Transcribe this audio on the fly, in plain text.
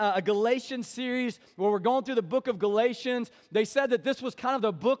a Galatians series where we're going through the book of Galatians. They said that this was kind of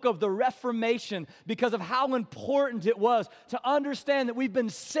the book of the Reformation because of how important it was to understand that we've been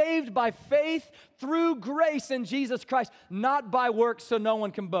saved by faith through grace in Jesus Christ, not by works, so no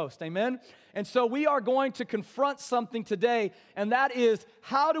one can boast. Amen? And so we are going to confront something today, and that is,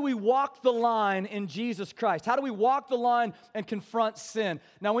 how do we walk the line in Jesus Christ? How do we walk the line and confront sin?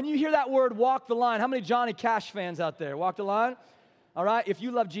 Now, when you hear that word, walk the line, how many Johnny Cash fans out there? Walk the line? All right, if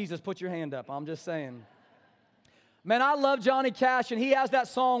you love Jesus, put your hand up. I'm just saying. Man, I love Johnny Cash, and he has that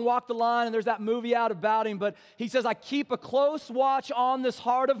song, Walk the Line, and there's that movie out about him, but he says, I keep a close watch on this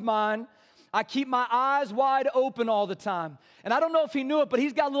heart of mine. I keep my eyes wide open all the time. And I don't know if he knew it, but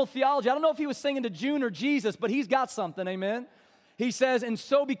he's got a little theology. I don't know if he was singing to June or Jesus, but he's got something, amen? He says, and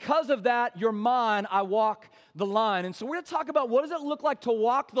so because of that, you're mine, I walk the line. And so we're going to talk about what does it look like to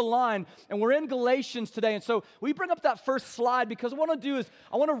walk the line, and we're in Galatians today. And so we bring up that first slide because what I want to do is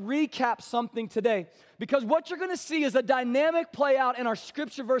I want to recap something today, because what you're going to see is a dynamic play out in our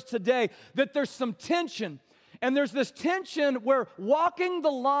scripture verse today, that there's some tension. And there's this tension where walking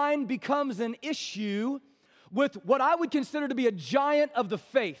the line becomes an issue with what I would consider to be a giant of the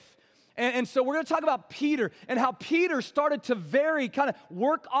faith. And so we're going to talk about Peter and how Peter started to kind of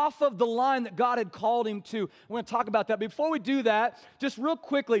work off of the line that God had called him to. We're going to talk about that. Before we do that, just real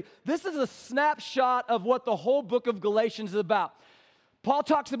quickly, this is a snapshot of what the whole book of Galatians is about. Paul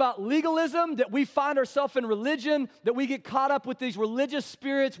talks about legalism, that we find ourselves in religion, that we get caught up with these religious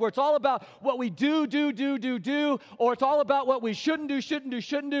spirits where it's all about what we do, or it's all about what we shouldn't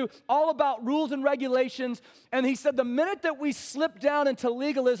do, all about rules and regulations. And he said the minute that we slip down into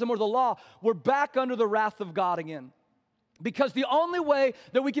legalism or the law, we're back under the wrath of God again. Because the only way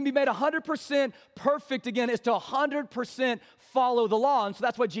that we can be made 100% perfect again is to 100% follow the law. And so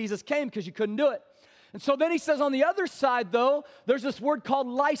that's why Jesus came, because you couldn't do it. And so then he says on the other side, though, there's this word called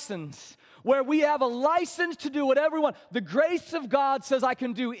license, where we have a license to do whatever we want. The grace of God says I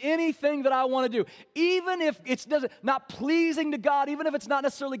can do anything that I want to do. Even if it's not pleasing to God, even if it's not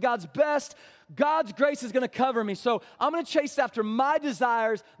necessarily God's best, God's grace is going to cover me. So I'm going to chase after my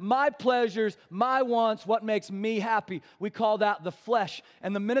desires, my pleasures, my wants, what makes me happy. We call that the flesh.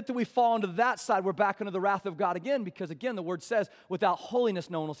 And the minute that we fall into that side, we're back into the wrath of God again, because again, the word says, without holiness,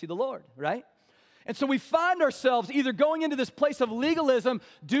 no one will see the Lord, right? And so we find ourselves either going into this place of legalism,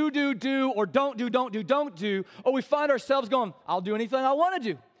 do, or don't do, or we find ourselves going, I'll do anything I want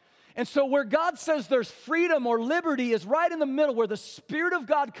to do. And so where God says there's freedom or liberty is right in the middle, where the Spirit of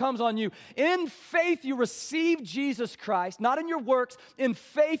God comes on you. In faith, you receive Jesus Christ, not in your works. In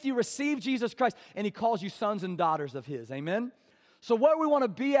faith, you receive Jesus Christ, and He calls you sons and daughters of His. Amen? So where we want to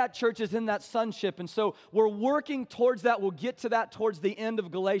be at, church, is in that sonship. And so we're working towards that. We'll get to that towards the end of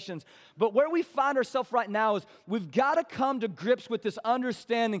Galatians. But where we find ourselves right now is we've got to come to grips with this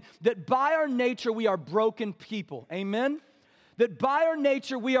understanding that by our nature we are broken people. Amen? That by our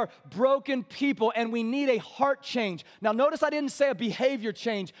nature we are broken people and we need a heart change. Now notice I didn't say a behavior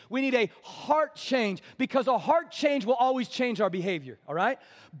change. We need a heart change, because a heart change will always change our behavior, all right?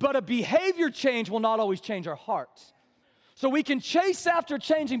 But a behavior change will not always change our hearts. So we can chase after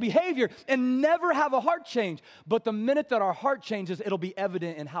changing behavior and never have a heart change. But the minute that our heart changes, it'll be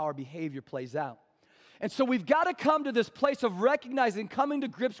evident in how our behavior plays out. And so we've got to come to this place of recognizing, coming to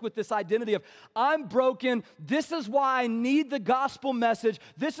grips with this identity of, I'm broken. This is why I need the gospel message.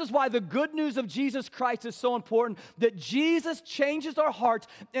 This is why the good news of Jesus Christ is so important, that Jesus changes our hearts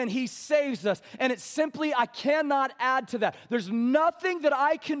and He saves us. And it's simply, I cannot add to that. There's nothing that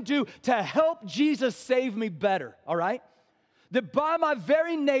I can do to help Jesus save me better, all right? That by my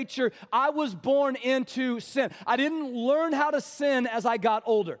very nature, I was born into sin. I didn't learn how to sin as I got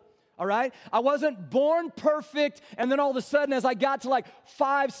older, all right? I wasn't born perfect, and then all of a sudden, as I got to like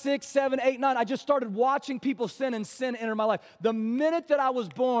 5, 6, 7, 8, 9, I just started watching people sin and sin enter my life. The minute that I was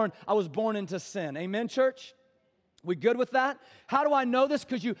born into sin. Amen, church? We good with that? How do I know this?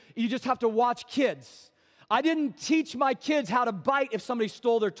 Because you just have to watch kids. I didn't teach my kids how to bite if somebody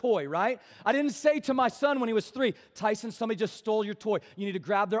stole their toy, right? I didn't say to my son when he was 3, Tyson, somebody just stole your toy. You need to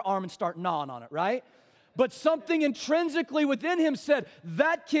grab their arm and start gnawing on it, right? But something intrinsically within him said,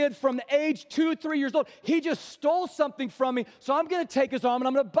 that kid from age 2, 3 years old, he just stole something from me, so I'm going to take his arm and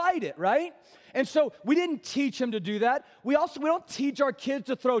I'm going to bite it, right? And so we didn't teach him to do that. We don't teach our kids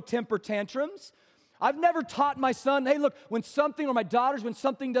to throw temper tantrums. I've never taught my son, hey, look, when my daughters, when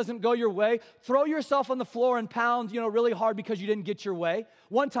something doesn't go your way, throw yourself on the floor and pound, really hard because you didn't get your way.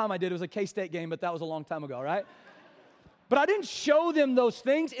 One time I did, it was a K-State game, but that was a long time ago, right? But I didn't show them those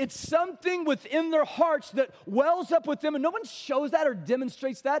things. It's something within their hearts that wells up with them, and no one shows that or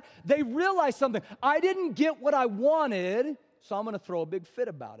demonstrates that. They realize something. I didn't get what I wanted, so I'm going to throw a big fit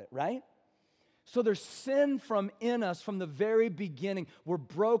about it, right? So there's sin from in us from the very beginning. We're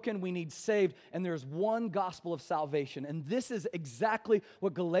broken, we need saved, and there's one gospel of salvation. And this is exactly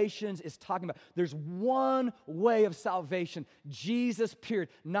what Galatians is talking about. There's one way of salvation, Jesus, period.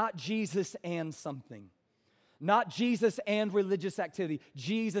 Not Jesus and something. Not Jesus and religious activity.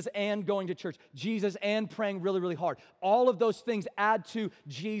 Jesus and going to church. Jesus and praying really, really hard. All of those things add to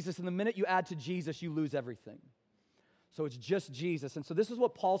Jesus, and the minute you add to Jesus, you lose everything. So it's just Jesus. And so this is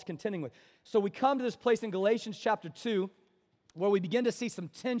what Paul's contending with. So we come to this place in Galatians chapter 2 where we begin to see some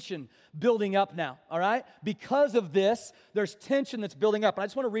tension building up now, all right? Because of this, there's tension that's building up. And I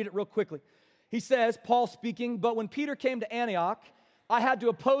just want to read it real quickly. He says, Paul speaking, but when Peter came to Antioch, I had to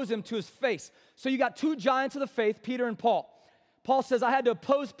oppose him to his face. So you got two giants of the faith, Peter and Paul. Paul says, I had to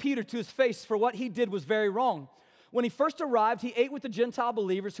oppose Peter to his face, for what he did was very wrong. When he first arrived, he ate with the Gentile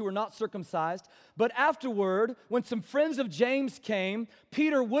believers who were not circumcised. But afterward, when some friends of James came,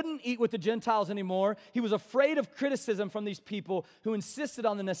 Peter wouldn't eat with the Gentiles anymore. He was afraid of criticism from these people who insisted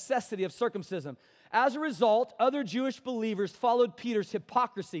on the necessity of circumcision. As a result, other Jewish believers followed Peter's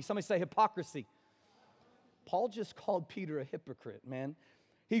hypocrisy. Somebody say hypocrisy. Paul just called Peter a hypocrite, man.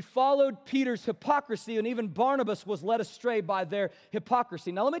 He followed Peter's hypocrisy, and even Barnabas was led astray by their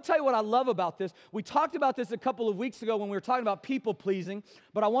hypocrisy. Now, let me tell you what I love about this. We talked about this a couple of weeks ago when we were talking about people-pleasing,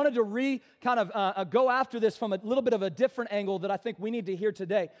 but I wanted to go after this from a little bit of a different angle that I think we need to hear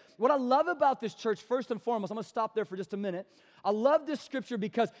today. What I love about this church, first and foremost, I'm going to stop there for just a minute. I love this scripture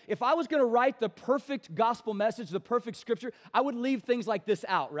because if I was going to write the perfect gospel message, the perfect scripture, I would leave things like this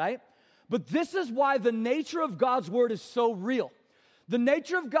out, right? But this is why the nature of God's word is so real. The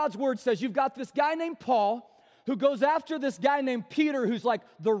nature of God's word says you've got this guy named Paul who goes after this guy named Peter who's like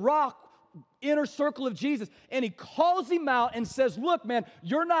the rock inner circle of Jesus, and he calls him out and says, look, man,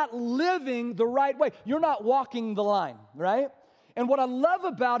 you're not living the right way. You're not walking the line, right? And what I love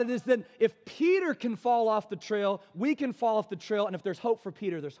about it is that if Peter can fall off the trail, we can fall off the trail, and if there's hope for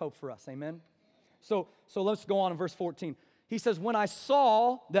Peter, there's hope for us, amen? So let's go on in verse 14. He says, when I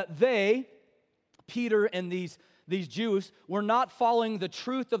saw that they, Peter and these Jews were not following the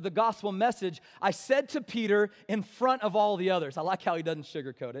truth of the gospel message, I said to Peter in front of all the others. I like how he doesn't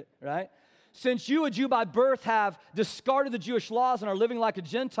sugarcoat it, right? Since you, a Jew by birth, have discarded the Jewish laws and are living like a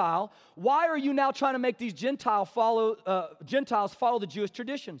Gentile, why are you now trying to make these Gentiles follow the Jewish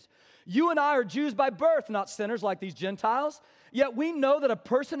traditions? You and I are Jews by birth, not sinners like these Gentiles. Yet we know that a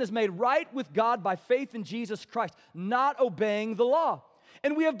person is made right with God by faith in Jesus Christ, not obeying the law.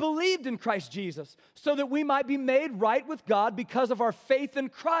 And we have believed in Christ Jesus so that we might be made right with God because of our faith in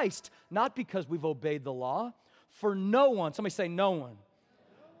Christ, not because we've obeyed the law. For no one, somebody say no one,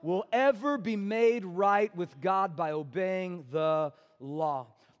 will ever be made right with God by obeying the law.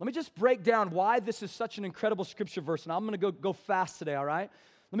 Let me just break down why this is such an incredible scripture verse, and I'm going to go fast today, all right?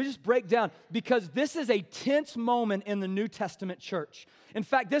 Let me just break down, because this is a tense moment in the New Testament church. In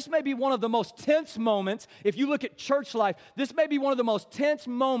fact, this may be one of the most tense moments. If you look at church life, this may be one of the most tense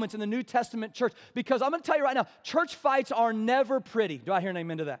moments in the New Testament church, because I'm going to tell you right now, church fights are never pretty. Do I hear an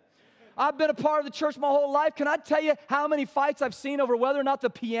amen to that? I've been a part of the church my whole life. Can I tell you how many fights I've seen over whether or not the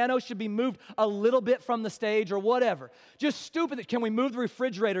piano should be moved a little bit from the stage or whatever? Just stupid. Can we move the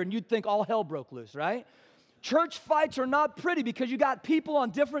refrigerator? And you'd think all hell broke loose, right? Church fights are not pretty because you got people on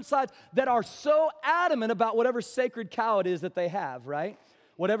different sides that are so adamant about whatever sacred cow it is that they have, right?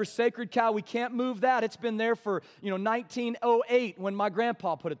 Whatever sacred cow, we can't move that. It's been there for, 1908 when my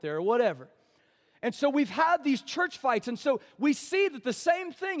grandpa put it there or whatever. And so we've had these church fights, and so we see that the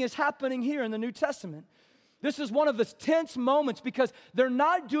same thing is happening here in the New Testament. This is one of the tense moments because they're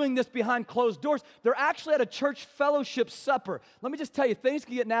not doing this behind closed doors. They're actually at a church fellowship supper. Let me just tell you, things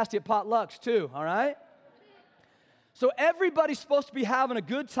can get nasty at potlucks too, all right? So everybody's supposed to be having a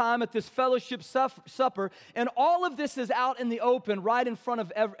good time at this fellowship supper, and all of this is out in the open, right in front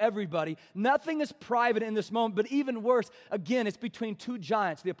of everybody. Nothing is private in this moment, but even worse, again, it's between two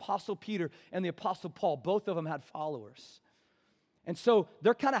giants, the Apostle Peter and the Apostle Paul. Both of them had followers. And so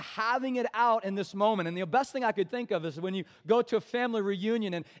they're kind of having it out in this moment. And the best thing I could think of is when you go to a family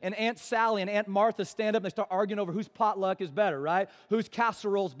reunion and Aunt Sally and Aunt Martha stand up and they start arguing over whose potluck is better, right? Whose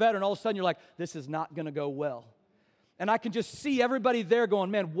casserole is better. And all of a sudden you're like, this is not going to go well. And I can just see everybody there going,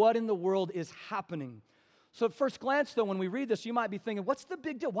 man, what in the world is happening? So at first glance, though, when we read this, you might be thinking, what's the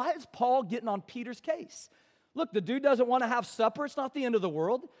big deal? Why is Paul getting on Peter's case? Look, the dude doesn't want to have supper. It's not the end of the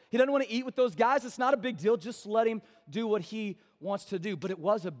world. He doesn't want to eat with those guys. It's not a big deal. Just let him do what he wants to do. But it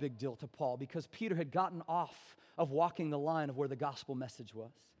was a big deal to Paul because Peter had gotten off of walking the line of where the gospel message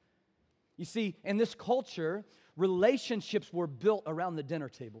was. You see, in this culture, relationships were built around the dinner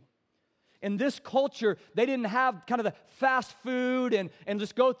table. In this culture, they didn't have kind of the fast food and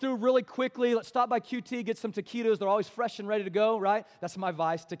just go through really quickly. Let's stop by QT, get some taquitos. They're always fresh and ready to go, right? That's my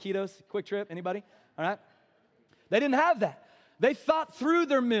vice, taquitos. Quick trip, anybody? All right? They didn't have that. They thought through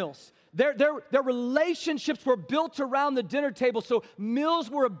their meals. Their relationships were built around the dinner table, so meals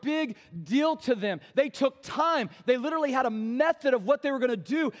were a big deal to them. They took time. They literally had a method of what they were going to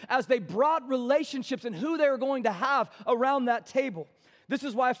do as they brought relationships and who they were going to have around that table. This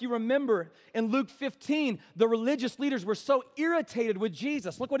is why, if you remember, in Luke 15, the religious leaders were so irritated with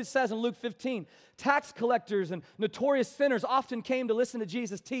Jesus. Look what it says in Luke 15. Tax collectors and notorious sinners often came to listen to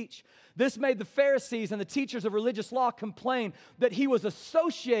Jesus teach. This made the Pharisees and the teachers of religious law complain that he was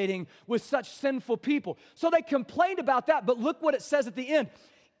associating with such sinful people. So they complained about that, but look what it says at the end.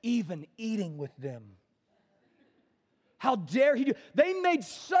 Even eating with them. How dare he do? They made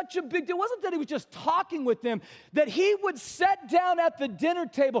such a big deal. It wasn't that he was just talking with them, that he would sit down at the dinner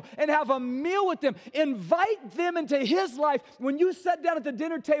table and have a meal with them, invite them into his life. When you sat down at the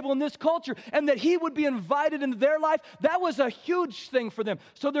dinner table in this culture, and that he would be invited into their life, that was a huge thing for them.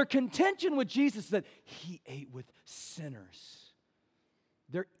 So their contention with Jesus is that he ate with sinners.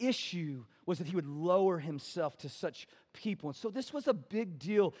 Their issue was that he would lower himself to such people. And so this was a big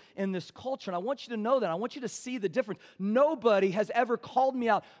deal in this culture. And I want you to know that. I want you to see the difference. Nobody has ever called me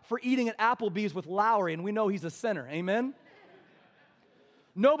out for eating at Applebee's with Lowry, and we know he's a sinner. Amen?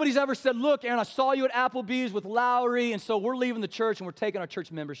 Nobody's ever said, look, Aaron, I saw you at Applebee's with Lowry, and so we're leaving the church and we're taking our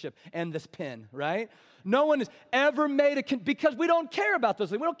church membership and this pen, right? No one has ever made because we don't care about those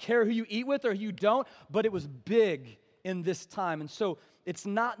things. We don't care who you eat with or who you don't, but it was big in this time. And so it's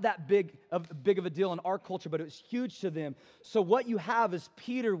not that big of a deal in our culture, but it was huge to them. So what you have is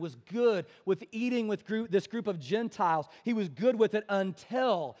Peter was good with eating with this group of Gentiles. He was good with it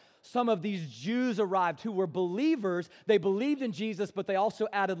until some of these Jews arrived who were believers. They believed in Jesus, but they also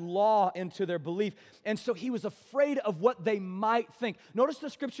added law into their belief. And so he was afraid of what they might think. Notice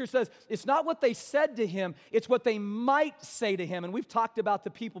the scripture says it's not what they said to him, it's what they might say to him. And we've talked about the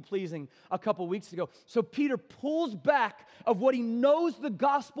people pleasing a couple weeks ago. So Peter pulls back of what he knows the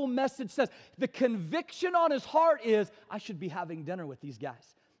gospel message says. The conviction on his heart is, I should be having dinner with these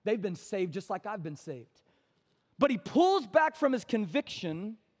guys. They've been saved just like I've been saved. But he pulls back from his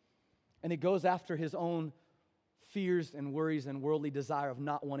conviction, and he goes after his own fears and worries and worldly desire of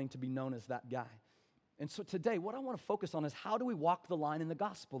not wanting to be known as that guy. And so today, what I want to focus on is how do we walk the line in the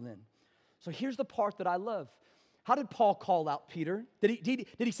gospel then? So here's the part that I love. How did Paul call out Peter? Did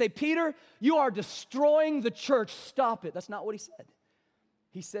he say, Peter, you are destroying the church, stop it? That's not what he said.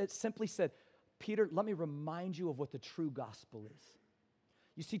 He simply said, Peter, let me remind you of what the true gospel is.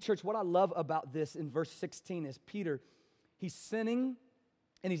 You see, church, what I love about this in verse 16 is Peter, he's sinning,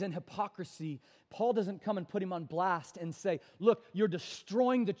 and he's in hypocrisy. Paul doesn't come and put him on blast and say, look, you're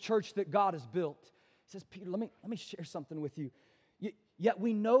destroying the church that God has built. He says, Peter, let me share something with you. Yet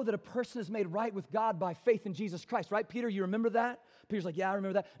we know that a person is made right with God by faith in Jesus Christ, right, Peter? You remember that? Peter's like, yeah, I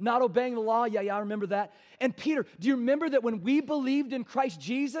remember that. Not obeying the law, yeah, I remember that. And Peter, do you remember that when we believed in Christ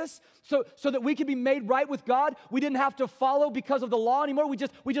Jesus, so that we could be made right with God, we didn't have to follow because of the law anymore? We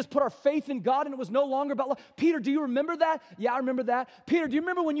just put our faith in God, and it was no longer about law. Peter, do you remember that? Yeah, I remember that. Peter, do you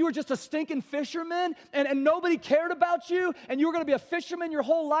remember when you were just a stinking fisherman and nobody cared about you, and you were going to be a fisherman your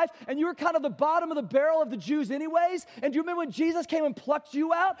whole life, and you were kind of the bottom of the barrel of the Jews anyways? And do you remember when Jesus came and plucked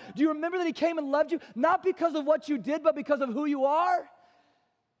you out? Do you remember that he came and loved you, not because of what you did, but because of who you are?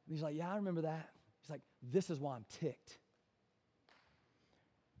 And he's like, yeah, I remember that. He's like, this is why I'm ticked.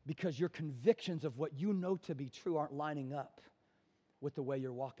 Because your convictions of what you know to be true aren't lining up with the way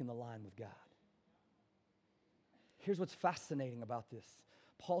you're walking the line with God. Here's what's fascinating about this.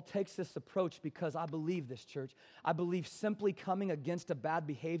 Paul takes this approach because I believe this, church. I believe simply coming against a bad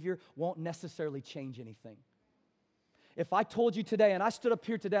behavior won't necessarily change anything. If I told you today, and I stood up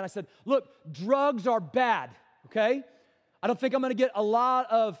here today and I said, look, drugs are bad, okay? I don't think I'm going to get a lot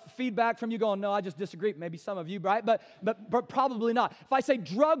of feedback from you going, no, I just disagree. Maybe some of you, right? But probably not. If I say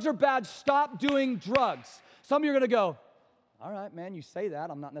drugs are bad, stop doing drugs. Some of you are going to go, all right, man, you say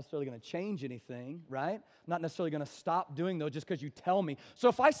that. I'm not necessarily going to change anything, right? I'm not necessarily going to stop doing those just because you tell me. So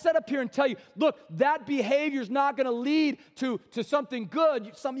if I sit up here and tell you, look, that behavior is not going to lead to something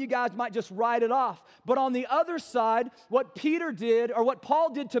good, some of you guys might just write it off. But on the other side, what Peter did, or what Paul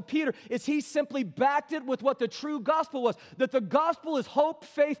did to Peter, is he simply backed it with what the true gospel was, that the gospel is hope,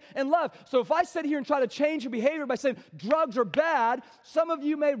 faith, and love. So if I sit here and try to change your behavior by saying drugs are bad, some of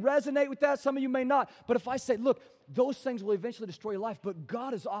you may resonate with that, some of you may not. But if I say, look, those things will eventually destroy your life, but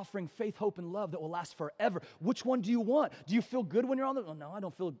God is offering faith, hope, and love that will last forever. Which one do you want? Do you feel good when you're on those? Oh, no, I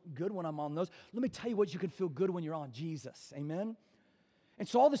don't feel good when I'm on those. Let me tell you what you can feel good when you're on, Jesus. Amen? And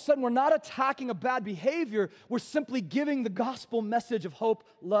so all of a sudden, we're not attacking a bad behavior. We're simply giving the gospel message of hope,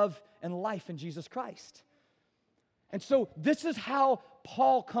 love, and life in Jesus Christ. And so this is how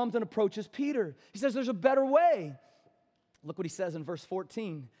Paul comes and approaches Peter. He says there's a better way. Look what he says in verse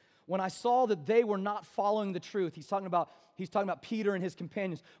 14. When I saw that they were not following the truth, he's talking about Peter and his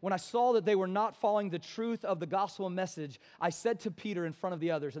companions. When I saw that they were not following the truth of the gospel message, I said to Peter in front of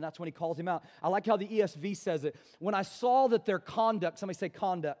the others, and that's when he calls him out. I like how the ESV says it. When I saw that their conduct, somebody say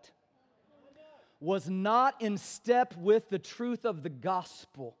conduct, was not in step with the truth of the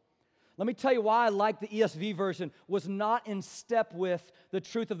gospel. Let me tell you why I like the ESV version, was not in step with the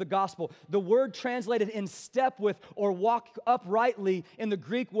truth of the gospel. The word translated in step with or walk uprightly in the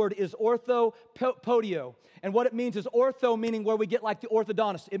Greek word is orthopodio. And what it means is ortho meaning where we get like the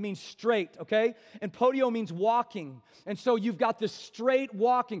orthodontist. It means straight, okay? And podio means walking. And so you've got this straight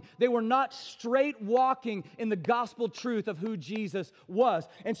walking. They were not straight walking in the gospel truth of who Jesus was.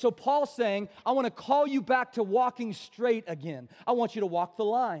 And so Paul's saying, I want to call you back to walking straight again. I want you to walk the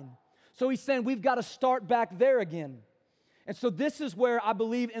line. So he's saying we've got to start back there again. And so this is where I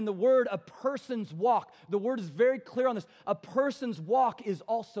believe in the word a person's walk. The word is very clear on this. A person's walk is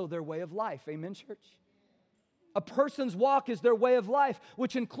also their way of life. Amen, church? A person's walk is their way of life,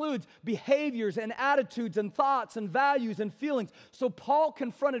 which includes behaviors and attitudes and thoughts and values and feelings. So Paul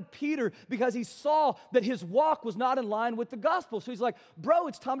confronted Peter because he saw that his walk was not in line with the gospel. So he's like, bro,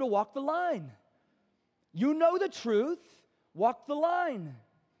 it's time to walk the line. You know the truth. Walk the line.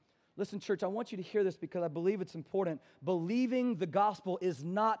 Listen, church, I want you to hear this because I believe it's important. Believing the gospel is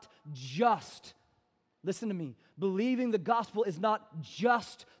not just, listen to me, believing the gospel is not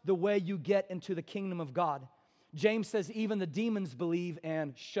just the way you get into the kingdom of God. James says even the demons believe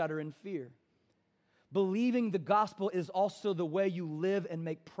and shudder in fear. Believing the gospel is also the way you live and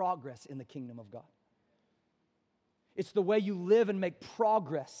make progress in the kingdom of God. It's the way you live and make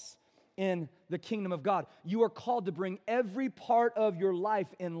progress in the kingdom of God. You are called to bring every part of your life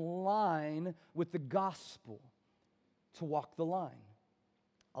in line with the gospel, to walk the line.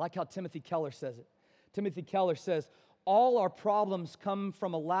 I like how Timothy Keller says it. Timothy Keller says, all our problems come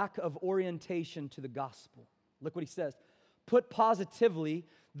from a lack of orientation to the gospel. Look what he says. Put positively,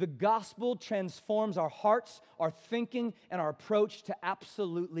 the gospel transforms our hearts, our thinking, and our approach to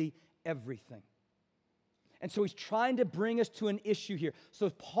absolutely everything. And so he's trying to bring us to an issue here. So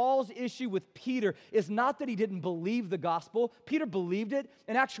Paul's issue with Peter is not that he didn't believe the gospel. Peter believed it.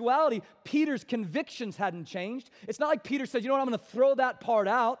 In actuality, Peter's convictions hadn't changed. It's not like Peter said, you know what, I'm going to throw that part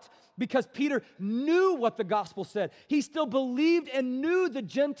out, because Peter knew what the gospel said. He still believed and knew the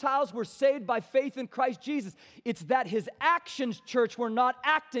Gentiles were saved by faith in Christ Jesus. It's that his actions, church, were not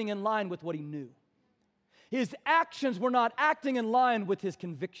acting in line with what he knew. His actions were not acting in line with his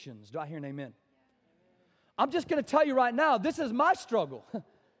convictions. Do I hear an amen? I'm just going to tell you right now, this is my struggle.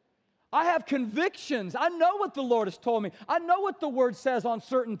 I have convictions. I know what the Lord has told me. I know what the Word says on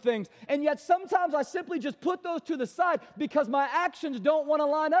certain things. And yet sometimes I simply just put those to the side because my actions don't want to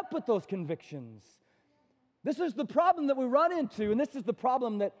line up with those convictions. This is the problem that we run into, and this is the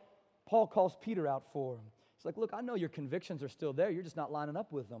problem that Paul calls Peter out for. It's like, look, I know your convictions are still there. You're just not lining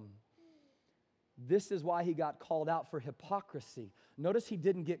up with them. This is why he got called out for hypocrisy. Notice he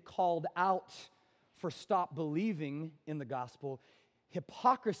didn't get called out for stop believing in the gospel.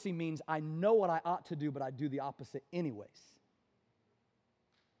 Hypocrisy means I know what I ought to do, but I do the opposite anyways.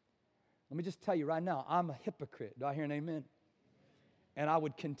 Let me just tell you right now, I'm a hypocrite. Do I hear an amen? And I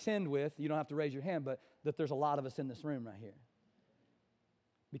would contend with, you don't have to raise your hand, but that there's a lot of us in this room right here.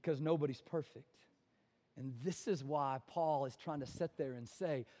 Because nobody's perfect. And this is why Paul is trying to sit there and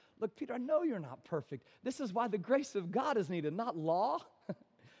say, look, Peter, I know you're not perfect. This is why the grace of God is needed, not law.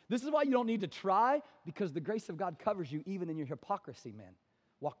 This is why you don't need to try, because the grace of God covers you even in your hypocrisy, man.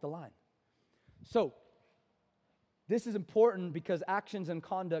 Walk the line. So, this is important because actions and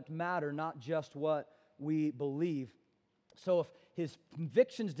conduct matter, not just what we believe. So if his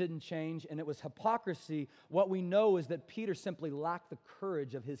convictions didn't change and it was hypocrisy, what we know is that Peter simply lacked the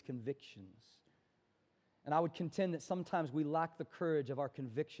courage of his convictions. And I would contend that sometimes we lack the courage of our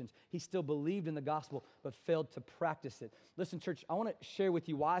convictions. He still believed in the gospel, but failed to practice it. Listen, church, I want to share with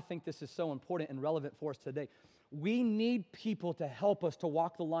you why I think this is so important and relevant for us today. We need people to help us to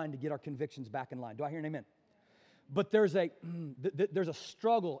walk the line to get our convictions back in line. Do I hear an amen? But there's a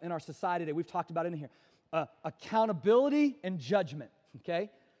struggle in our society today. We've talked about it in here. Accountability and judgment,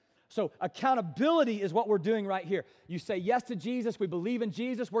 okay? So accountability is what we're doing right here. You say yes to Jesus, we believe in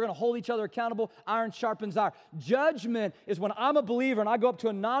Jesus, we're going to hold each other accountable, iron sharpens iron. Judgment is when I'm a believer and I go up to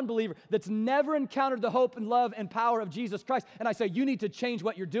a non-believer that's never encountered the hope and love and power of Jesus Christ, and I say, you need to change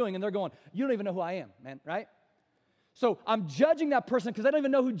what you're doing, and they're going, you don't even know who I am, man, right? So I'm judging that person because I don't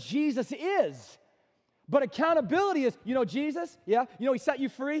even know who Jesus is. But accountability is, you know Jesus? Yeah. You know he set you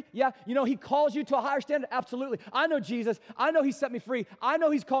free? Yeah. You know he calls you to a higher standard? Absolutely. I know Jesus. I know he set me free. I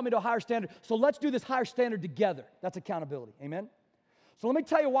know he's called me to a higher standard. So let's do this higher standard together. That's accountability. Amen? So let me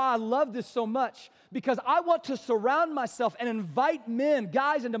tell you why I love this so much. Because I want to surround myself and invite men,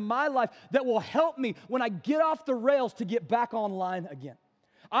 guys into my life that will help me when I get off the rails to get back online again.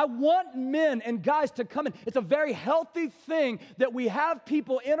 I want men and guys to come in. It's a very healthy thing that we have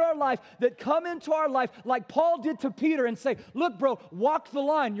people in our life that come into our life like Paul did to Peter and say, look, bro, walk the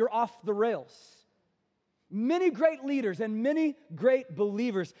line. You're off the rails. Many great leaders and many great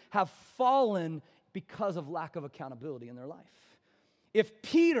believers have fallen because of lack of accountability in their life. If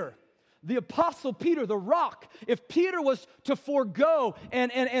Peter, the apostle Peter, the rock, if Peter was to forego and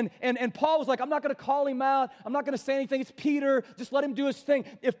Paul was like, I'm not going to call him out, I'm not going to say anything, it's Peter, just let him do his thing.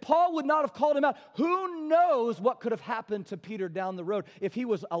 If Paul would not have called him out, who knows what could have happened to Peter down the road? If he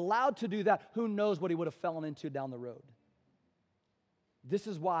was allowed to do that, who knows what he would have fallen into down the road? This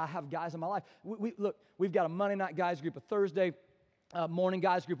is why I have guys in my life. Look, we've got a Monday night guys group, a Thursday morning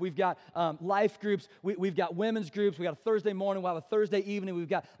guys group. We've got life groups. We've got women's groups. We've got a Thursday morning. We'll have a Thursday evening. We've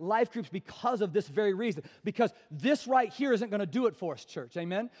got life groups because of this very reason. Because this right here isn't going to do it for us, church.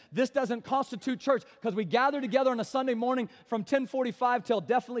 Amen? This doesn't constitute church because we gather together on a Sunday morning from 10:45 till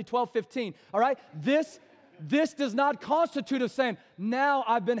definitely 12:15. All right? This does not constitute us saying, now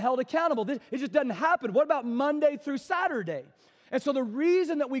I've been held accountable. It just doesn't happen. What about Monday through Saturday? And so the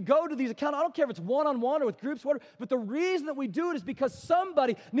reason that we go to these accounts, I don't care if it's one-on-one or with groups, whatever, but the reason that we do it is because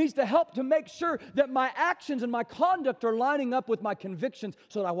somebody needs to help to make sure that my actions and my conduct are lining up with my convictions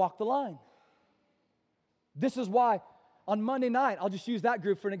so that I walk the line. This is why on Monday night, I'll just use that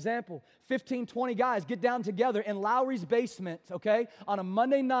group for an example. 15, 20 guys get down together in Lowry's basement, okay, on a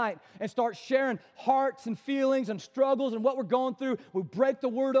Monday night and start sharing hearts and feelings and struggles and what we're going through. We break the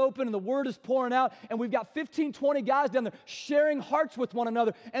Word open and the Word is pouring out, and we've got 15, 20 guys down there sharing hearts with one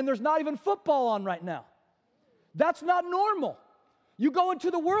another, and there's not even football on right now. That's not normal. You go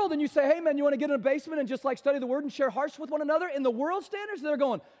into the world and you say, hey, man, you want to get in a basement and just like study the Word and share hearts with one another? In the world standards, they're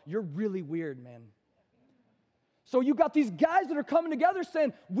going, you're really weird, man. So you got these guys that are coming together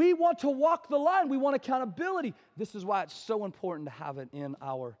saying, we want to walk the line. We want accountability. This is why it's so important to have it in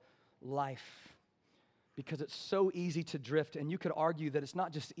our life, because it's so easy to drift. And you could argue that it's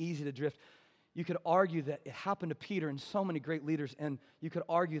not just easy to drift. You could argue that it happened to Peter and so many great leaders, and you could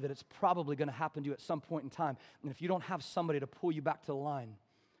argue that it's probably going to happen to you at some point in time. And if you don't have somebody to pull you back to the line,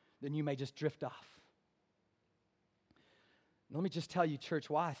 then you may just drift off. And let me just tell you, church,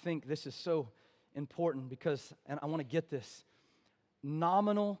 why I think this is so important, because, and I want to get this,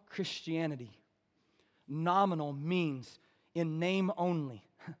 nominal Christianity. Nominal means in name only.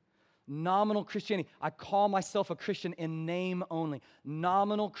 Nominal Christianity. I call myself a Christian in name only.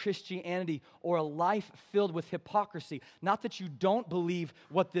 Nominal Christianity, or a life filled with hypocrisy. Not that you don't believe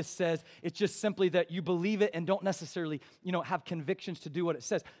what this says, it's just simply that you believe it and don't necessarily, have convictions to do what it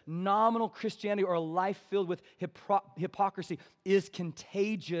says. Nominal Christianity, or a life filled with hypocrisy, is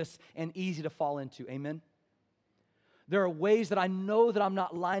contagious and easy to fall into. Amen? There are ways that I know that I'm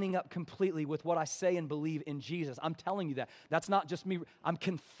not lining up completely with what I say and believe in Jesus. I'm telling you that. That's not just me. I'm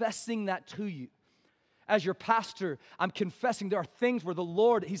confessing that to you. As your pastor, I'm confessing there are things where the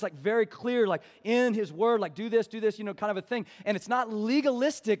Lord, He's like very clear, like in His Word, like do this, kind of a thing. And it's not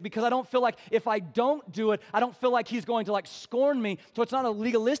legalistic, because I don't feel like if I don't do it, I don't feel like He's going to like scorn me. So it's not a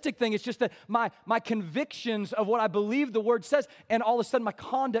legalistic thing. It's just that my convictions of what I believe the Word says, and all of a sudden my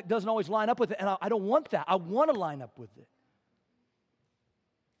conduct doesn't always line up with it. And I don't want that. I want to line up with it.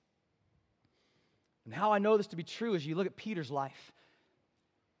 And how I know this to be true is you look at Peter's life.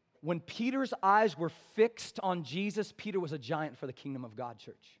 When Peter's eyes were fixed on Jesus, Peter was a giant for the kingdom of God,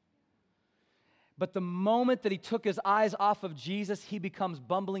 church. But the moment that he took his eyes off of Jesus, he becomes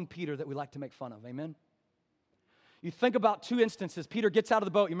bumbling Peter that we like to make fun of. Amen? You think about two instances. Peter gets out of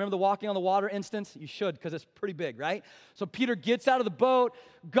the boat. You remember the walking on the water instance? You should, because it's pretty big, right? So Peter gets out of the boat.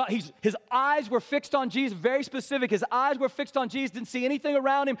 His eyes were fixed on Jesus, very specific. His eyes were fixed on Jesus, didn't see anything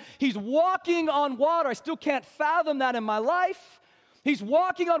around him. He's walking on water. I still can't fathom that in my life. He's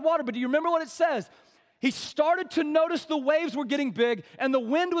walking on water, but do you remember what it says? He started to notice the waves were getting big and the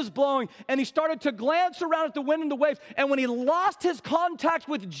wind was blowing, and he started to glance around at the wind and the waves, and when he lost his contact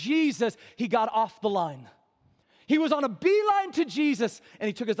with Jesus, he got off the line. He was on a beeline to Jesus, and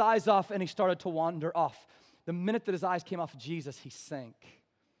he took his eyes off and he started to wander off. The minute that his eyes came off of Jesus, he sank.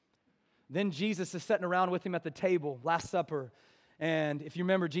 Then Jesus is sitting around with him at the table, Last Supper, And if you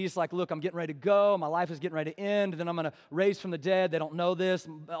remember, Jesus like, look, I'm getting ready to go. My life is getting ready to end. Then I'm going to raise from the dead. They don't know this,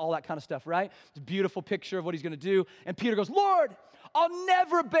 all that kind of stuff, right? It's a beautiful picture of what he's going to do. And Peter goes, Lord, I'll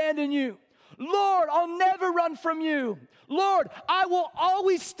never abandon you. Lord, I'll never run from you. Lord, I will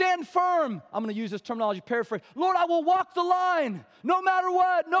always stand firm. I'm going to use this terminology, paraphrase. Lord, I will walk the line no matter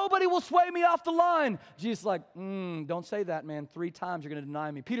what. Nobody will sway me off the line. Jesus is like, don't say that, man. 3 times you're going to deny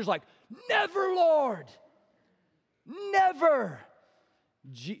me. Peter's like, never, Lord. Never.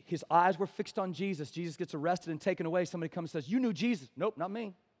 His eyes were fixed on Jesus. Jesus gets arrested and taken away. Somebody comes and says, you knew Jesus. Nope, not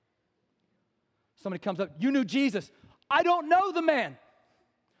me. Somebody comes up, you knew Jesus. I don't know the man.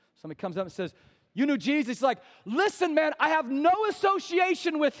 Somebody comes up and says, you knew Jesus. He's like, listen, man, I have no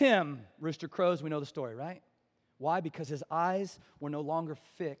association with him. Rooster crows, we know the story, right? Why? Because his eyes were no longer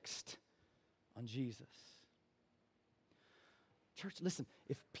fixed on Jesus. Church, listen,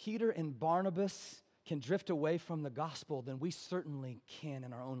 if Peter and Barnabas can drift away from the gospel, then we certainly can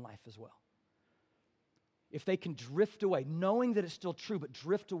in our own life as well. If they can drift away, knowing that it's still true, but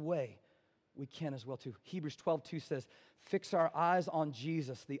drift away, we can as well too. Hebrews 12:2 says, fix our eyes on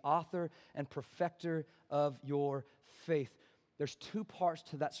Jesus, the author and perfecter of your faith. There's 2 parts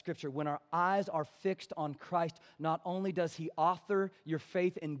to that scripture. When our eyes are fixed on Christ, not only does he author your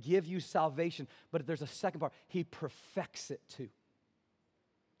faith and give you salvation, but there's a second part. He perfects it too,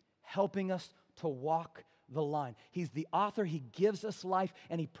 helping us to walk the line. He's the author. He gives us life,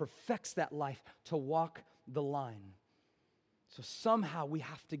 and he perfects that life to walk the line. So somehow we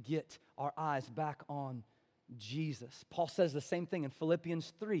have to get our eyes back on Jesus. Paul says the same thing in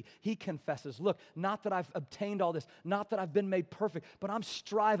Philippians 3. He confesses, look, not that I've obtained all this, not that I've been made perfect, but I'm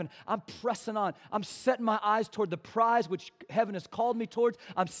striving, I'm pressing on, I'm setting my eyes toward the prize which heaven has called me towards.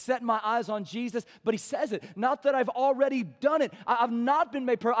 I'm setting my eyes on Jesus. But he says it, not that I've already done it. I've not been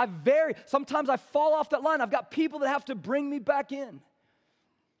made perfect. I vary. Sometimes I fall off that line. I've got people that have to bring me back in.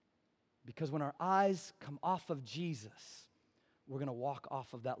 Because when our eyes come off of Jesus, we're going to walk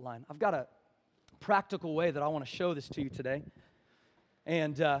off of that line. I've got a practical way that I want to show this to you today.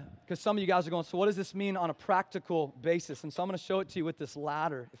 And because some of you guys are going, so what does this mean on a practical basis? And so I'm going to show it to you with this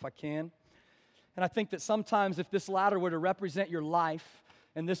ladder, if I can. And I think that sometimes if this ladder were to represent your life,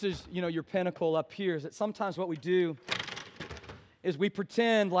 and this is, your pinnacle up here, is that sometimes what we do is we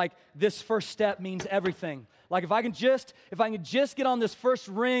pretend like this first step means everything. Like if I can just get on this first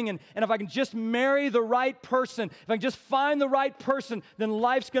ring and if I can just marry the right person, if I can just find the right person, then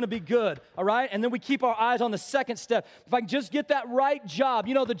life's going to be good, all right? And then we keep our eyes on the second step. If I can just get that right job,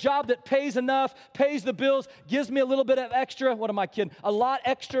 the job that pays enough, pays the bills, gives me a little bit of extra, what am I kidding? A lot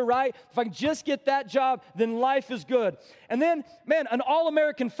extra, right? If I can just get that job, then life is good. And then, man, an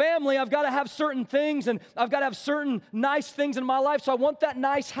all-American family, I've got to have certain things and I've got to have certain nice things in my life. So I want that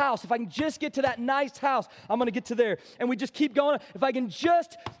nice house. If I can just get to that nice house, I'm going to get to there. And we just keep going. If I can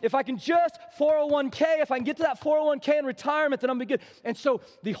just 401k, if I can get to that 401k in retirement, then I'm going to be good. And so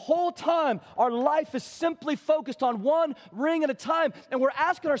the whole time, our life is simply focused on one ring at a time. And we're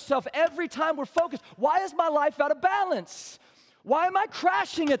asking ourselves every time we're focused, why is my life out of balance? Why am I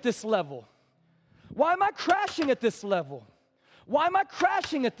crashing at this level? Why am I crashing at this level? Why am I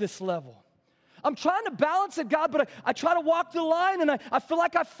crashing at this level? I'm trying to balance it, God, but I try to walk the line and I feel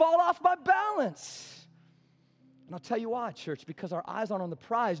like I fall off my balance. And I'll tell you why, church, because our eyes aren't on the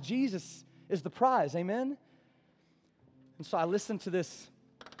prize. Jesus is the prize, amen? And so I listened to this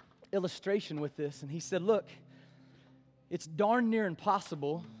illustration with this, and he said, look, it's darn near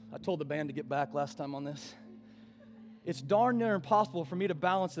impossible. I told the band to get back last time on this. It's darn near impossible for me to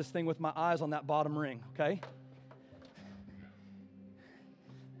balance this thing with my eyes on that bottom ring, okay?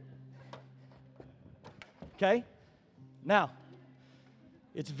 Okay? Now,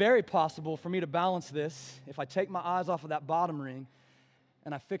 it's very possible for me to balance this if I take my eyes off of that bottom ring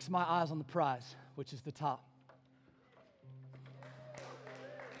and I fix my eyes on the prize, which is the top.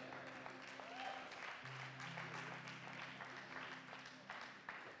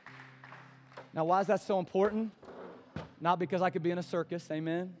 Now, why is that so important? Not because I could be in a circus,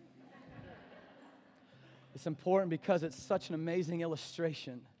 amen? It's important because it's such an amazing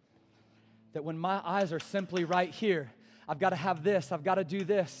illustration that when my eyes are simply right here, I've got to have this, I've got to do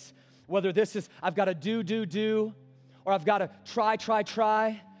this. Whether this is, I've got to do, or I've got to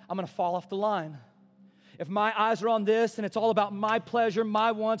try, I'm going to fall off the line. If my eyes are on this and it's all about my pleasure,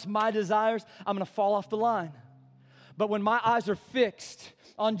 my wants, my desires, I'm going to fall off the line. But when my eyes are fixed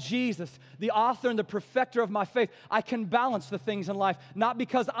on Jesus, the author and the perfecter of my faith, I can balance the things in life, not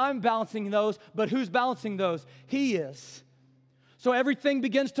because I'm balancing those, but who's balancing those? He is. So everything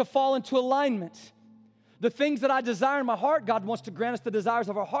begins to fall into alignment. The things that I desire in my heart, God wants to grant us the desires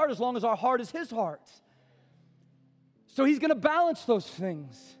of our heart as long as our heart is His heart. So he's going to balance those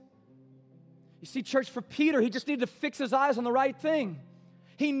things. You see, church, for Peter, he just needed to fix his eyes on the right thing.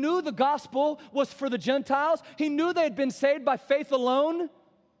 He knew the gospel was for the Gentiles. He knew they had been saved by faith alone.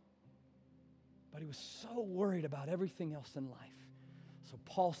 But he was so worried about everything else in life. So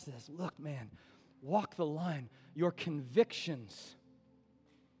Paul says, look, man, walk the line. Your convictions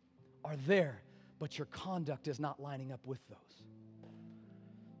are there, but your conduct is not lining up with those.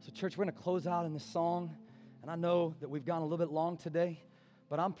 So church, we're going to close out in this song. And I know that we've gone a little bit long today,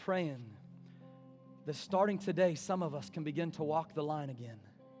 but I'm praying that starting today, some of us can begin to walk the line again.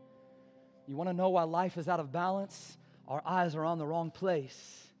 You want to know why life is out of balance? Our eyes are on the wrong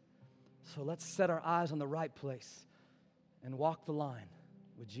place. So let's set our eyes on the right place and walk the line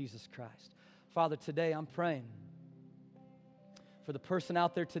with Jesus Christ. Father, today I'm praying for the person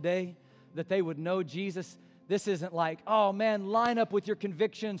out there today that they would know Jesus. This isn't like, oh man, line up with your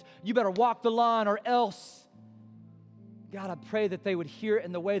convictions. You better walk the line or else. God, I pray that they would hear it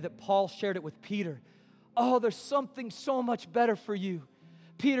in the way that Paul shared it with Peter. Oh, there's something so much better for you.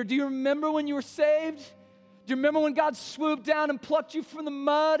 Peter, do you remember when you were saved? Do you remember when God swooped down and plucked you from the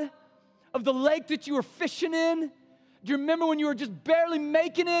mud of the lake that you were fishing in? Do you remember when you were just barely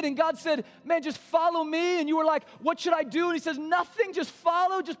making it and God said, man, just follow me? And you were like, what should I do? And he says, nothing, just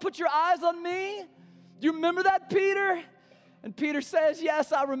follow, just put your eyes on me. Do you remember that, Peter? And Peter says,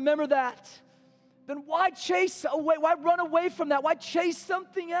 yes, I remember that. Then why chase away? Why run away from that? Why chase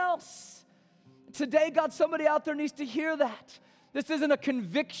something else? Today, God, somebody out there needs to hear that. This isn't a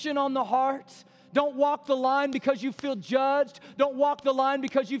conviction on the heart. Don't walk the line because you feel judged. Don't walk the line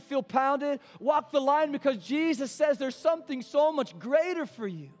because you feel pounded. Walk the line because Jesus says there's something so much greater for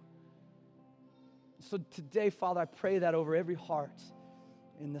you. So today, Father, I pray that over every heart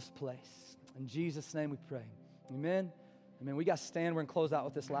in this place. In Jesus' name we pray. Amen. Amen. We got to stand. We're going to close out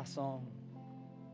with this last song.